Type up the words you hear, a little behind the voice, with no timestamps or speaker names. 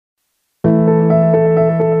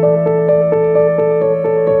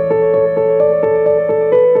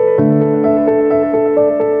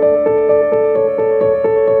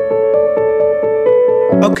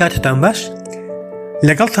کاتتان باش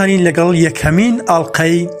لەگەڵتانین لەگەڵ یەکەمین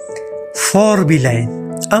ئاڵقەی فۆربیلاین.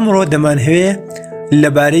 ئەمڕۆ دەمانهەوێ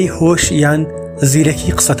لەبارەی هۆش یان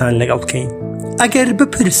زیرەکی قسەتان لەگەڵ بکەین. ئەگەر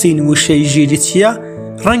بپرسین وشەی ژیری چییە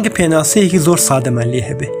ڕەنگە پێناسەیەکی زۆر سادەمان لێ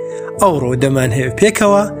هەبێ. ئەوڕۆ دەمانهەوێ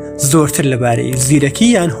پێکەوە زۆرتر لەبارەی زیرەکی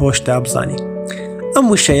یان هۆشدا بزانین. ئەم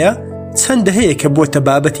وشەیە چەندە هەیە کە بۆتە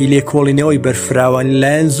بابەتی لێکۆڵینەوەی بەرفراوان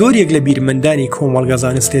لایەن زۆرێک لە بیرمەندانی کۆمەڵگە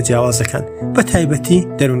زانستێ جیاوازەکان بە تایبەتی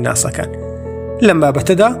دەروونناسەکان. لەم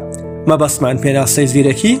بابەتەدا مەبەستمان پێناسەی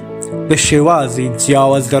زیرەکی بە شێوازی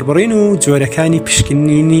جیاواز دەربڕین و جۆرەکانی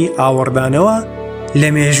پشکنینی ئاوەڕدانەوە لە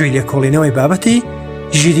مێژووی لێکۆڵینەوەی بابەتی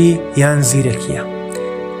ژیری یان زیرەکیە.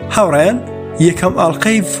 هاوڕێیان یەکەم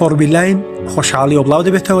ئاڵقەی فۆربیلاین خۆشحاڵی و بڵاو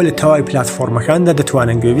دەبێتەوە لە تەواوی پلاتفۆرمەکاندا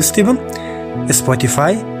دەتوانن گوێبیستی بن،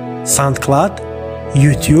 سپۆتیفای، ساوندکلاود،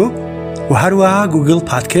 یوتیوب و هەروەها گوگڵ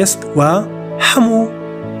پادکست و هەموو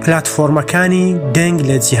پلاتفۆرمەکانی دەنگ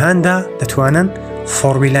لە جیهاندا دەتوانن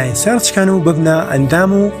فۆربیلاین سەرچکەن و ببنە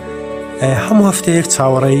ئەندام و هەموو هەفتەیەک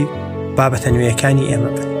چاوەڕێی بابەتە نوێیەکانی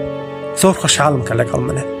ئێمە بن. زۆر خۆشحاڵم کە لەگەڵ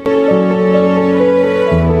منە.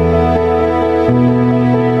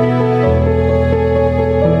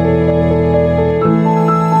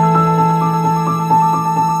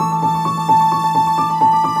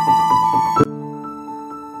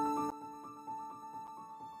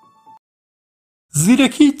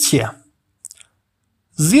 زیرەکی چییە؟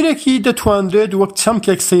 زیرەکی دەتوانرێت وەک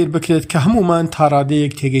چەمکێک سیر بکرێت کە هەمومان تا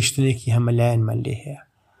ڕادەیەک تێگەیشتنێکی هەمەلایەنمان لێ هەیە.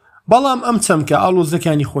 بەڵام ئەم چەمکە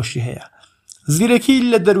ئاڵۆزەکانی خۆشی هەیە. زیرەکی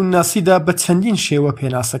لە دەروونناسیدا بە چەندین شێوە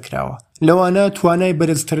پێناسە کراوە. لەوانە توانای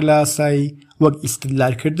بەرزتر لە ئاسایی وەک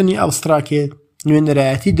ئیستدلالکردنی ئەوستراکێت،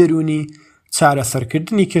 نوێنەرایەتی دەرونی،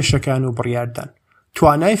 چارەسەرکردنی کێشەکان و بڕیاردان،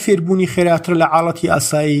 توانای فێربوونی خێراتر لە حاڵەتی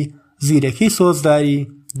ئاسایی، زیرەکی سۆزداری،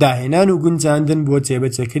 داهێنان و گونجاندن بۆ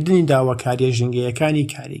جێبەجێکردنی داواکاریە ژینگەیەکانی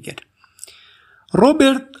کاریگەر.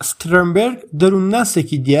 ڕۆبێرت سترۆمبەرگ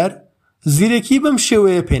دەروونناسێکی دیار زیرەکی بەم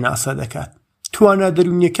شێوەیە پێناسە دەکات. توانا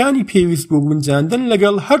دەرونیەکانی پێویست بۆ گونجاندن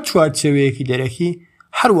لەگەڵ هەر چوارچێوەیەکی دەرەکی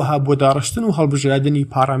هەروەها بۆ داڕشتن و هەڵبژاردننی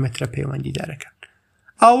پارامێترە پەیوەندیدارەکان.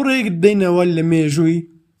 ئاوڕێک دەینەوە لە مێژووی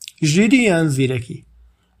ژیری یان زیرەکی.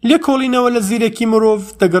 لێکۆڵینەوە لە زیرەکی مرۆڤ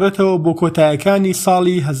دەگەڕێتەوە بۆ کۆتاییەکانی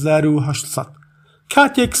ساڵی 1800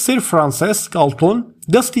 کاتێک سیر فرانسیس گاڵتۆن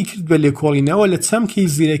دەستی کرد بە لێکۆڵینەوە لە چەمکی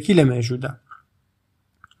زیرەکی لە مێژوودا.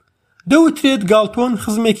 دەوترێت گاڵتۆن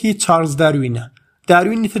خزمێکی چارلز داروینە.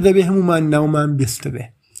 داروینی تر دەبێ هەمومان ناومان بیستە بێ.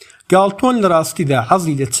 گاڵتۆن لە ڕاستیدا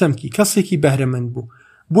حەزی لە چەمکی کەسێکی بەهرەمەند بوو.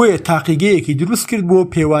 بۆیە تاقیگەیەکی دروست کرد بۆ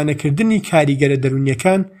پێوانەکردنی کاریگەرە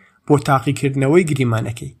دەرونیەکان بۆ تاقیکردنەوەی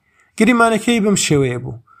گریمانەکەی. گریمانەکەی بەم شێوەیە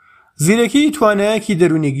بوو. زیرەکی توانایەکی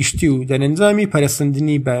دەرونی گشتی و دەرەنجامی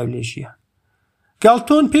پەرەسەندنی بایۆلۆژیە.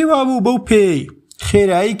 گاڵتۆن پێی وابوو بەو پێی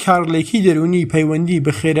خێرایی کارڵێکی دەرونی پەیوەندی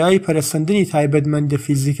بە خێرایی پەرەسەندنی تایبەتمەندە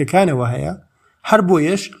فیزیکەکانەوە هەیە، هەر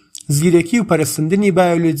بۆیەش زیرەکی و پەرەسەندنی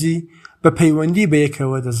بایۆلۆجی بە پەیوەندی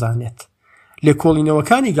بەیەکەوە دەزانێت.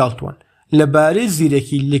 لێکۆڵینەوەکانی گاڵتۆن لەبارەی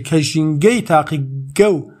زیرەکی لە کەژینگەی تاقیگە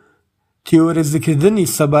و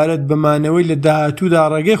تێوەرەزیکردنی سەبارەت بەمانەوەی لە داهاتوودا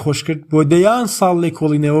ڕێگەی خۆش کرد بۆ دەیان ساڵ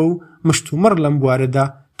لێکۆڵینەوە و مشتومڕ لەم بوارەدا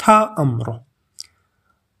تا ئەمڕۆ.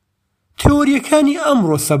 تێۆریەکانی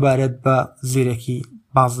ئەمڕۆ سەبارەت بە زیرەکی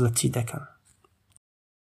باز لە چی دەکەن؟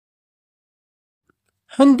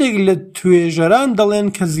 هەندێک لە توێژەران دەڵێن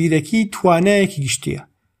کە زیرەکی توانایەکی گشتیە.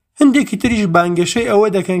 هەندێکی تریش بانگەشەی ئەوە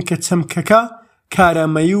دەکەن کە چەمکەکە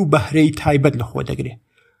کارامەیی و بەهرەی تایبەت لەخۆ دەگرێت.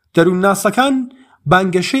 دەروونناسەکان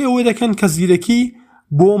بانگەشەی ئەوە دەکەن کە زیرەکی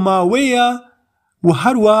بۆ ماوەیە و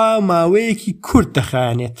هەروەها ماوەیەکی کورت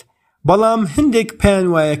دەخایەنێت. بەڵام هەندێک پێیان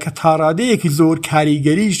وایە کە تا ڕادەیەکی زۆر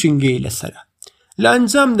کاریگەری ژینگەی لەسەرە. لە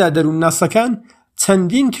ئەنجامدا دەروونناسەکان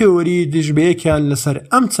چەندین تێۆری دژبەیەکیان لەسەر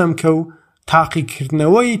ئەم چەمکە و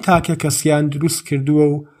تاقیکردنەوەی تاکە کەسیان دروست کردووە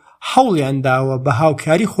و هەوڵیان داوە بە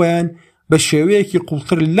هاوکاری خۆیان بە شێوەیەکی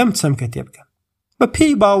قوڵتر لەم چەمکە تێبکەن. بە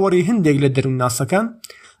پێی باوەڕی هەندێک لە دەروونناسەکان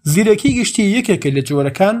زیرەکی گشتی یەکێکە لە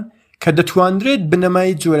جۆرەکان کە دەتوانرێت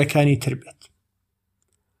بنەمای جۆرەکانی تر بێت.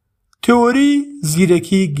 تێۆری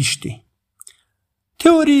زیرەکی گشتی.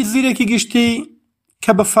 تێۆری زیرەکی گشتی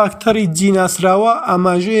کە بە فاکتەری جیناسراوە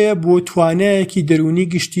ئاماژەیە بۆ توانایەکی دەرونی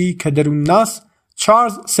گشتی کە دەروونناس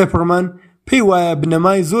چارلز سێپەرمان پێی وایە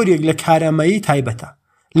بنەمای زۆرێک لە کارامەیی تایبەتە،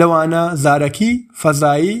 لەوانە زارەکی،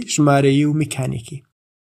 فەزایی، ژمارەیی و میکانیکی.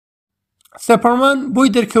 سێپەرمان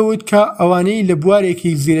بۆی دەرکەوت کە ئەوانەی لە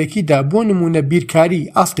بوارێکی زیرەکیدا بۆ نمونە بیرکاری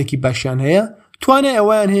ئاستێکی باشیان هەیە، توانای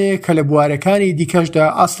ئەویان هەیە کە لە بوارەکانی دیکەشدا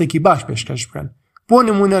ئاستێکی باش پێشکەش بکەن. بۆ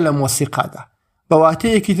نمونە لە مۆسیقادا بە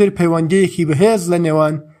واتەیەکی تر پەیوەندیەکی بەهێز لە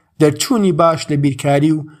نێوان دەرچوونی باش لە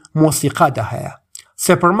بیرکاری و مۆسیقادا هەیە.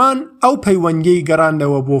 سێپەرمان ئەو پەیوەندیی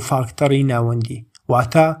گەڕاندەوە بۆ فاکتەری ناوەندی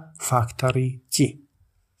واتە فاکتەری جی.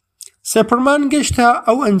 سێپەرمان گەشتە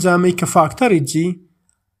ئەو ئەنجامەی کە فاکتەری جی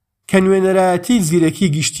کە نوێنەرایەتی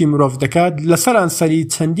زیرەکی گشتی مرۆڤ دەکات لەسەرانسەری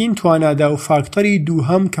چەندین توانادا و فاکتەری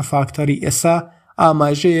دووهەم کە فاکتەری ئێسا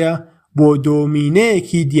ئاماژەیە بۆ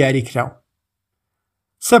دۆمینەیەکی دیاریکراو.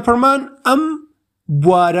 سێپەرمان ئەم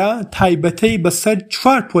بوارە تایبەتەی بەسەر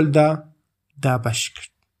 4 پۆلدا دابەش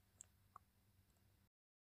کرد.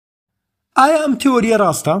 ئایا ئەم تێۆریە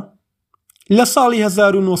ڕاستە؟ لە ساڵی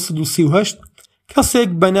 1938 کەسێک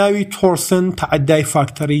بە ناوی تۆرسن تەحەددای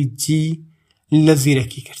فاکتەری جی لە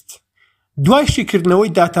زیرەکی کرد. دوای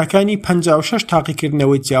شیکردنەوەی داتاکانی 56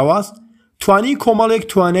 تاقیکردنەوەی جیاواز توانی کۆمەڵێک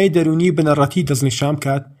توانای دەرونی بنەڕەتی دەستنیشان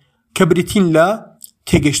بکات کە بریتین لە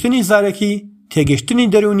تێگەشتنی زارەکی،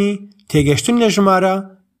 تێگەشتنی دەرونی، تێگەشتن لە ژمارە،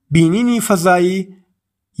 بینینی فەزایی،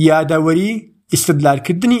 یادەوەری،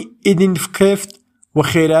 ئیستدلالکردنی ئیدنتیفیکەفت و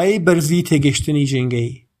خێرایی بەرزی تێگەشتنی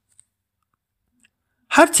ژینگەیی.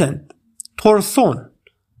 هەرچەند تۆرسۆن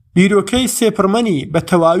بیرۆکەی سێپەرمەنی بە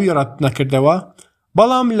تەواوی ڕەت نەکردەوە،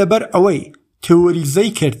 بەڵام لەبەر ئەوەی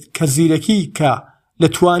تێوەریزەی کرد کە زیرەکی کە لە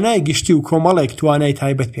توانای گشتی و کۆمەڵێک توانای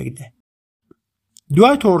تایبەت پێکدێ.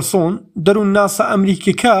 دوای تۆرسۆن دەروونناسە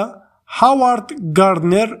ئەمریکیەکە هاوارد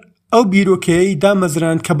گاردنەر ئەو بیرۆکەیەی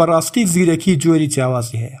دامەزراند کە بەڕاستی زیرەکی جۆری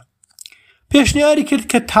جیاوازی هەیە. پێشنیاری کرد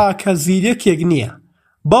کە تاکە زیرەکێک نییە،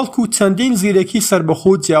 بەڵکو چەندین زیرەکی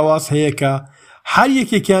سربەخۆ جیاواز هەیە کە هەر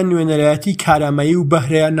یەکێکیان نوێنەرایەتی کارامەیی و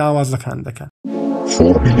بەهرەیە ناوازەکان دەکەن.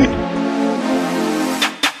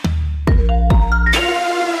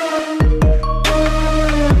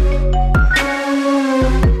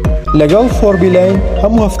 لەگەڵ فۆربیلاین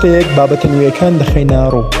هەموو هەفتەیەک بابەتە نوێیەکان دەخەینە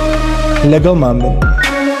ڕوو. لەگەڵمان بن.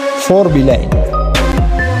 فۆربیلاین.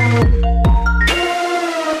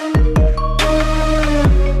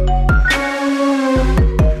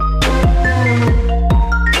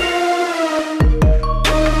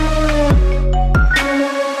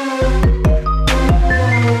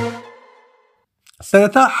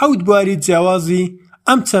 سەرەتا 7 بواری جیاوازی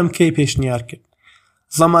ئەم چەمکەی پێشنیار کرد: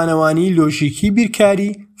 زەمانەوانی لۆژیکی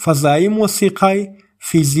بیرکاری، فەزایی مۆسیقای،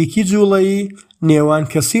 فیزیکی جوڵەیی، نێوان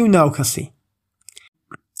کەسی و ناوکەسی.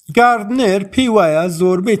 گاردنەر پێی وایە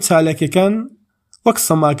زۆربەی چالەکەکان وەک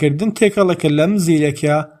سەماکردن تێکەڵەکە لەم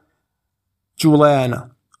زیرەکە جوڵەیانە،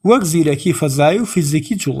 وەک زیرەکی فەزایی و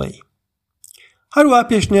فیزیکی جوڵەیی. هەروە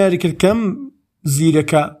پێشنیاری کرد کەم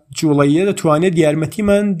زیرەکە جوڵەیە دەتوانێت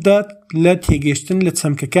یارمەتیمان بدات لە تێگەشتن لە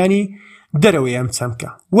چەمکەکانی دەرەوەی ئەم چەمکە،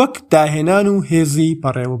 وەک داهێنان و هێزی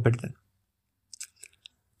بەڕێوەبردن.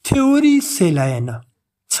 تێوەری سێلایەنە.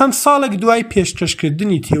 چەند ساڵێک دوای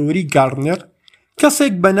پێشکەشکردنی تێوەری گاردنەر،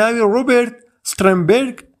 کەسێک بە ناوی ڕۆبێرت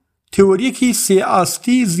سترەمبێرگ تێوەریەکی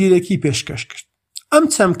سێئاستی زیرەکی پێشکەش کرد. ئەم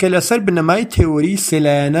چەمکە لەسەر بنەمای تێوەری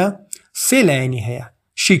سێلایەنە سێلایەنی هەیە: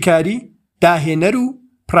 شیکاری، داهێنەر و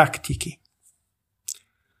پراکتیکی.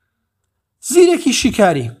 زیرەکی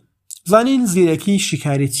شیکاری. زانین زیرەکی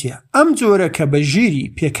شیکاری چییە؟ ئەم جۆرە کە بە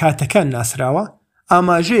ژیری پێکاتەکان ناسراوە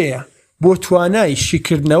ئاماژەیە بۆ توانای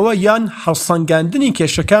شیکردنەوە یان هەڵسەنگاندنی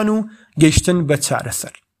کێشەکان و گەیشتن بە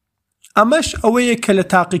چارەسەر. ئەمەش ئەوەیە کە لە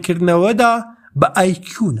تاقیکردنەوەدا بە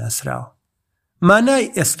IQ ناسراوە.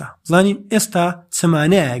 مانای ئێستا. زانین ئێستا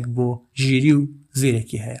چەمانەیەک بۆ ژیری و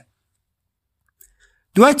زیرەکی هەیە.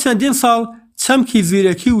 دوای چەندین ساڵ چەمکی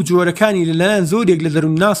زیرەکی و جۆرەکانی لەلایەن زۆرێک لە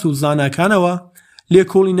دەروونناس و زاناکانەوە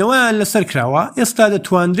لێکۆڵینەوەیان لەسەر کراوە. ئێستا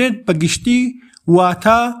دەتوانرێت بە گشتی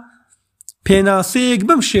واتە پێناسەیەک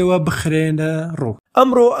بەم شێوە بخرێنە ڕوو.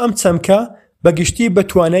 ئەمڕۆ ئەم چەمکە بە گشتی بە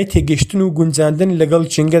توانای تێگەشتن و گونجاندن لەگەڵ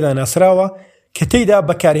جنگەدا ناسراوە کە تێیدا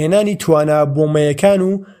بەکارهێنانی توانە بۆمەیەکان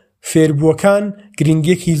و فێربووەکان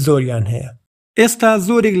گرنگیەکی زۆریان هەیە. ئێستا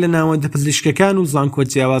زۆرێک لە ناوەندە پزیشکەکان و زانکۆ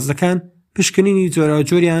جیاوازەکان پشکنینی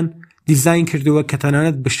جۆراوجۆریان دیزاین کردووە کە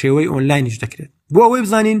تەنانەت بە شێوەی ئۆنلاینیش دەکرێت بۆ ئەوەی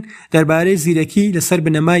بزانین دەربارەی زیرەکی لەسەر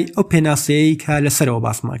بنەمای ئەو پێناسەیەی کە لەسەرەوە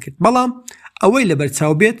باسمان کرد. بەڵام ئەوەی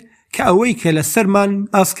لەبەرچاو بێت کە ئەوەی کە لەسەرمان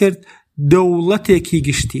باس کرد دەوڵەتێکی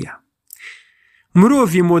گشتیە.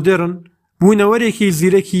 مرۆڤی مۆدێرن بوونەوەرێکی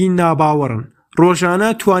زیرەکی ناباوەرن. ڕۆژانە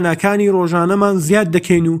تواناکانی ڕۆژانەمان زیاد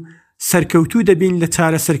دەکەین و سەرکەوتوو دەبین لە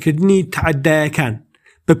چارەسەرکردنی تەحەددیاتەکان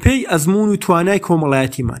بەپێی ئەزموون و توانای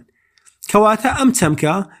کۆمەڵایەتیمان. کەواتە ئەم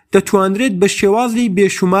چەمکە دەتوانرێت بە شێوازی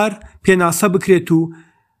بێشومار پێناسە بکرێت و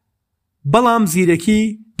بەڵام زیرەکی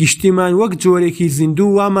گشتیمان وەک جۆرێکی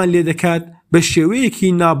زیندوو وامان لێ دەکات بە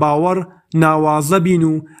شێوەیەکی ناباوەڕ ناوازە بین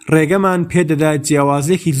و ڕێگەمان پێدەدات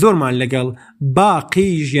جیاوازێکی زۆرمان لەگەڵ باقی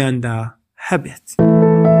ژیاندا هەبێت.